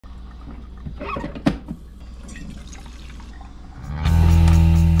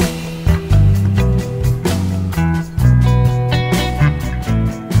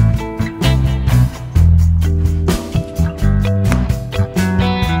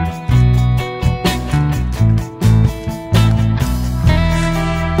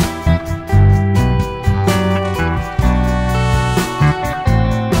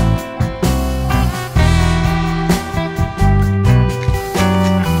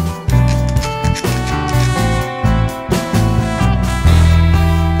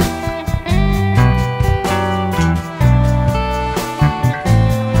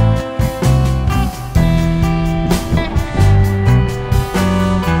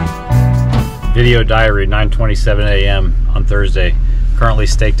Video diary, 9:27 a.m. on Thursday. Currently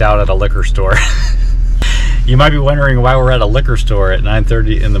staked out at a liquor store. You might be wondering why we're at a liquor store at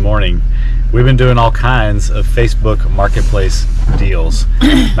 9:30 in the morning. We've been doing all kinds of Facebook Marketplace deals.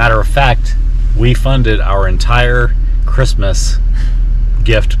 Matter of fact, we funded our entire Christmas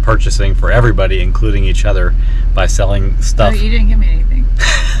gift purchasing for everybody, including each other, by selling stuff. Oh, you didn't give me anything.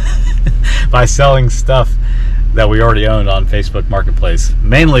 By selling stuff that we already owned on Facebook Marketplace.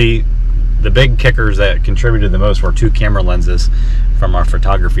 Mainly, the big kickers that contributed the most were 2 camera lenses from our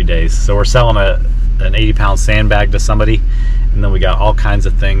photography days. So we're selling an 80-pound sandbag to somebody, and then we got all kinds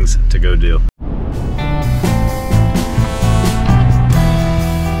of things to go do.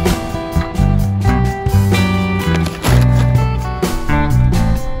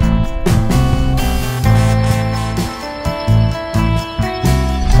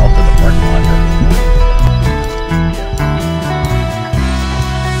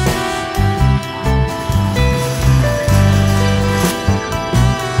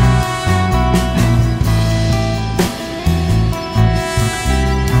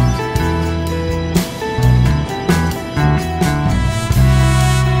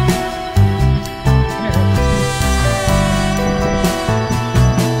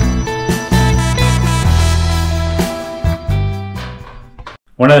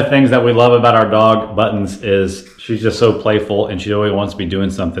 One of the things that we love about our dog, Buttons, is she's just so playful and she always wants to be doing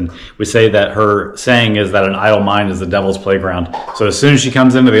something. We say that her saying is that an idle mind is the devil's playground. So as soon as she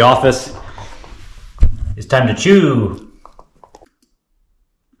comes into the office, it's time to chew.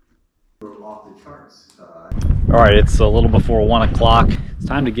 All right, it's a little before 1 o'clock. It's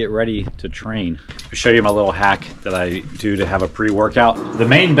time to get ready to train. I'll show you my little hack that I do to have a pre-workout. The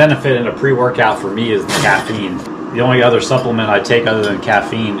main benefit in a pre-workout for me is the caffeine. The only other supplement I take other than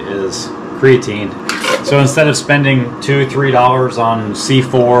caffeine is creatine. So instead of spending $2, $3 on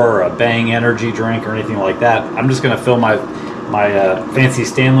C4 or a Bang energy drink or anything like that, I'm just gonna fill my fancy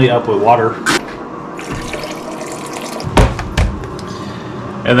Stanley up with water.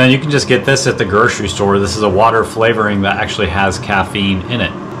 And then you can just get this at the grocery store. This is a water flavoring that actually has caffeine in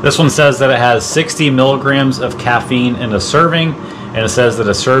it. This one says that it has 60 milligrams of caffeine in a serving, and it says that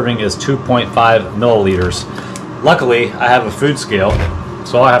a serving is 2.5 milliliters. Luckily, I have a food scale,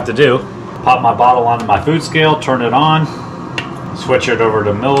 so all I have to do, pop my bottle onto my food scale, turn it on, switch it over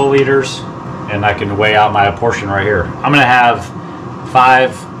to milliliters, and I can weigh out my portion right here. I'm gonna have 5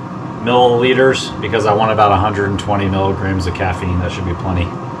 milliliters because I want about 120 milligrams of caffeine. That should be plenty.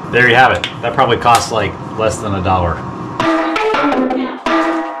 There you have it. That probably costs like less than $1.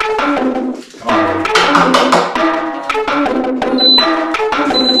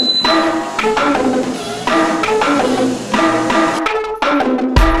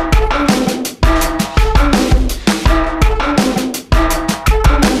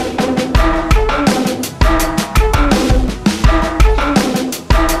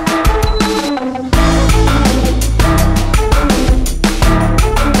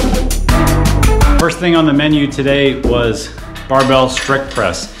 First thing on the menu today was barbell strict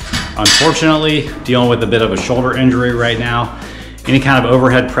press. Unfortunately, dealing with a bit of a shoulder injury right now. Any kind of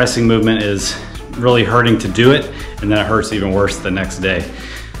overhead pressing movement is really hurting to do it, and then it hurts even worse the next day.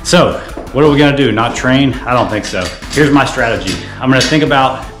 So, what are we gonna do? Not train? I don't think so. Here's my strategy. I'm gonna think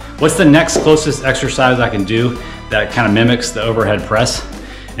about what's the next closest exercise I can do that kind of mimics the overhead press,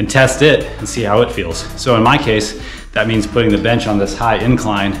 and test it and see how it feels. So in my case, that means putting the bench on this high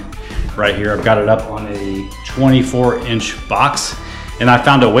incline right here. I've got it up on a 24-inch box, and I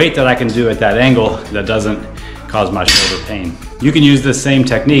found a weight that I can do at that angle that doesn't cause my shoulder pain. You can use this same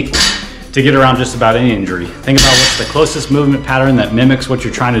technique to get around just about any injury. Think about what's the closest movement pattern that mimics what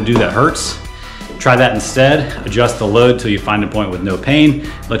you're trying to do that hurts. Try that instead. Adjust the load till you find a point with no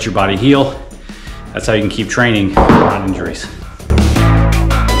pain. Let your body heal. That's how you can keep training around injuries.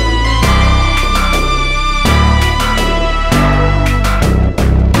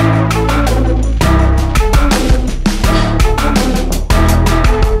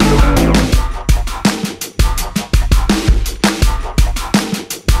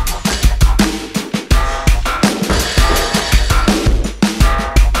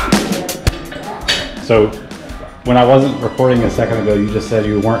 So when I wasn't recording a second ago, you just said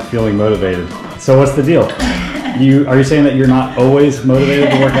you weren't feeling motivated. So what's the deal? Are you saying that you're not always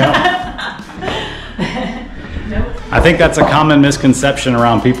motivated to work out? Nope. I think that's a common misconception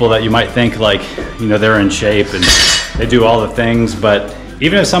around people, that you might think like, you know, they're in shape and they do all the things, but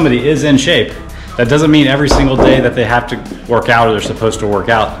even if somebody is in shape, that doesn't mean every single day that they have to work out or they're supposed to work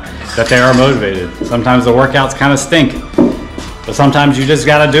out that they are motivated. Sometimes the workouts kind of stink, but sometimes you just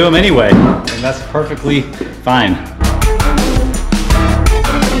got to do them anyway, and that's perfectly fine.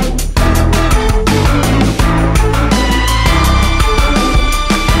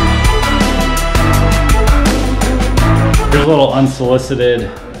 Here's a little unsolicited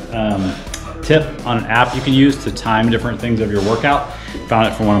tip on an app you can use to time different things of your workout. Found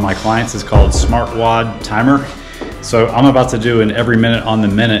it from one of my clients. It's called SmartWOD Timer. So I'm about to do an every minute on the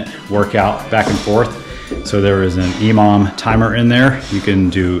minute workout back and forth. So there is an EMOM timer in there. You can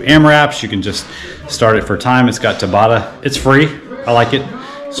do AMRAPs. You can just start it for time. It's got Tabata. It's free. I like it.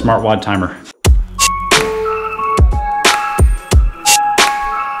 SmartWOD Timer.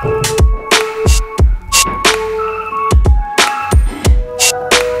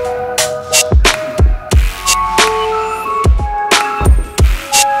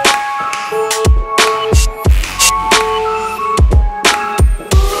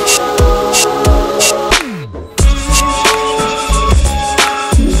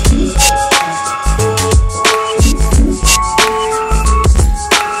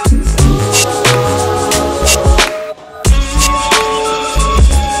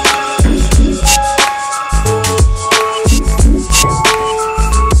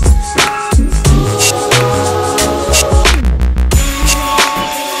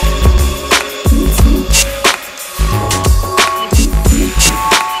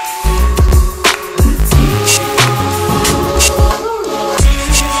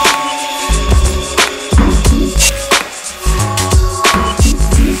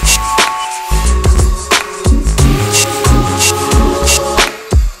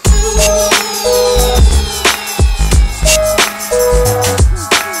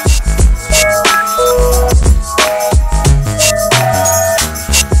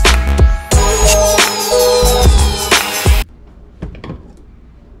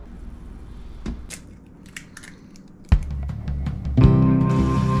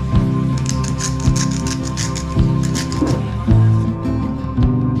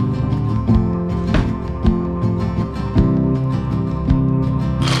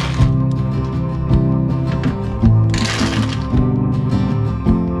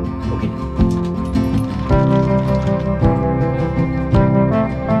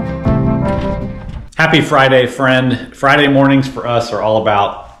 Happy Friday, friend. Friday mornings for us are all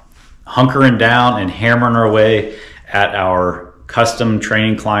about hunkering down and hammering our way at our custom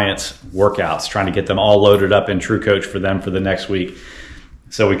training clients' workouts, trying to get them all loaded up in TrueCoach for them for the next week.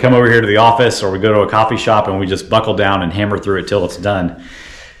 So we come over here to the office or we go to a coffee shop and we just buckle down and hammer through it till it's done.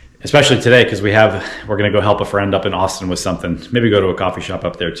 Especially today, because we're gonna go help a friend up in Austin with something. Maybe go to a coffee shop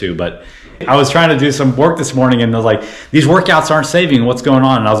up there too. But I was trying to do some work this morning and I was like, these workouts aren't saving, what's going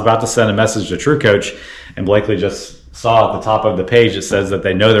on? And I was about to send a message to TrueCoach and Blakely just saw at the top of the page, it says that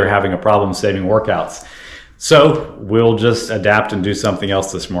they know they're having a problem saving workouts. So we'll just adapt and do something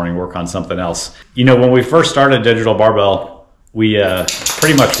else this morning, work on something else. You know, when we first started Digital Barbell, we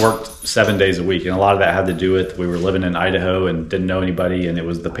pretty much worked 7 days a week, and a lot of that had to do with we were living in Idaho and didn't know anybody, and it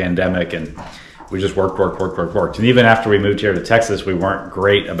was the pandemic, and we just worked. And even after we moved here to Texas, we weren't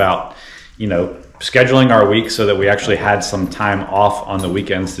great about, you know, scheduling our week so that we actually had some time off on the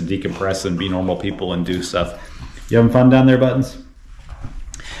weekends to decompress and be normal people and do stuff. You having fun down there, Buttons?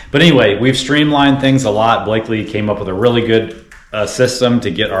 But anyway, we've streamlined things a lot. Blakely came up with a really good system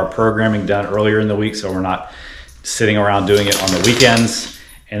to get our programming done earlier in the week, so we're not sitting around doing it on the weekends,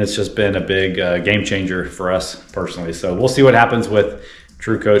 and it's just been a big game changer for us personally. So we'll see what happens with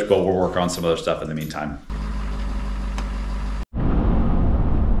TrueCoach, but we'll work on some other stuff in the meantime.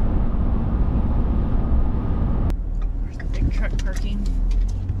 There's the big truck parking.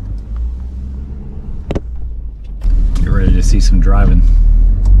 Get ready to see some driving.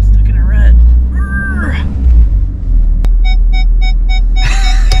 Stuck in a rut.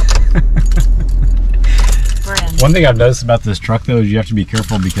 One thing I've noticed about this truck though is you have to be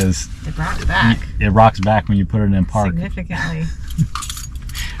careful because it rocks back. It rocks back when you put it in park. Significantly.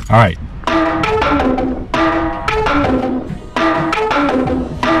 All right.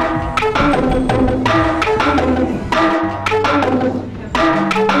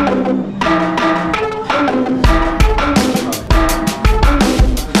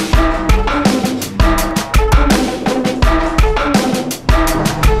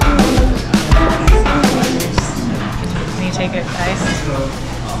 I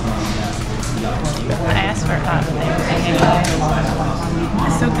asked for a thought, but they were saying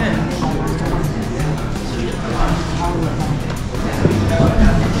it's so good.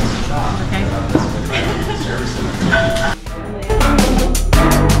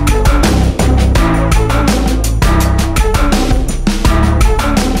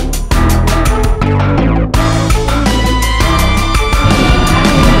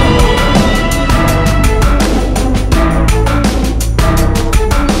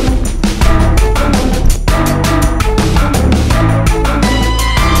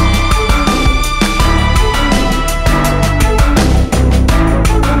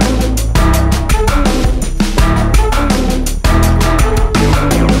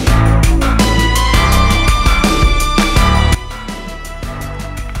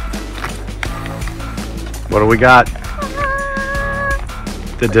 What do we got?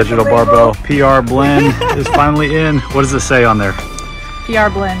 The digital barbell PR blend is finally in. What does it say on there? PR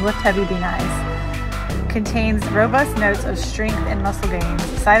blend, lift heavy, be nice. Contains robust notes of strength and muscle gains.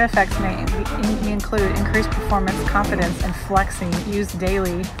 Side effects may include increased performance, confidence, and flexing. Used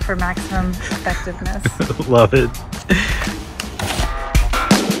daily for maximum effectiveness. Love it.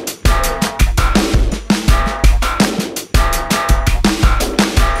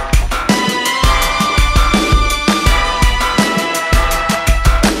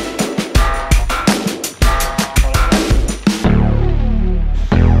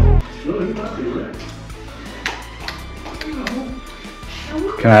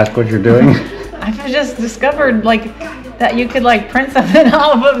 Can I ask what you're doing? I've just discovered like that you could like print something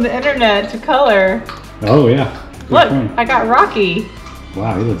off of the internet to color. Oh yeah. Good Look, point. I got Rocky.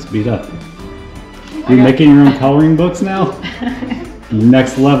 Wow, he looks beat up. You making your own coloring books now?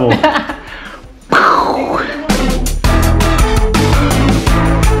 Next level.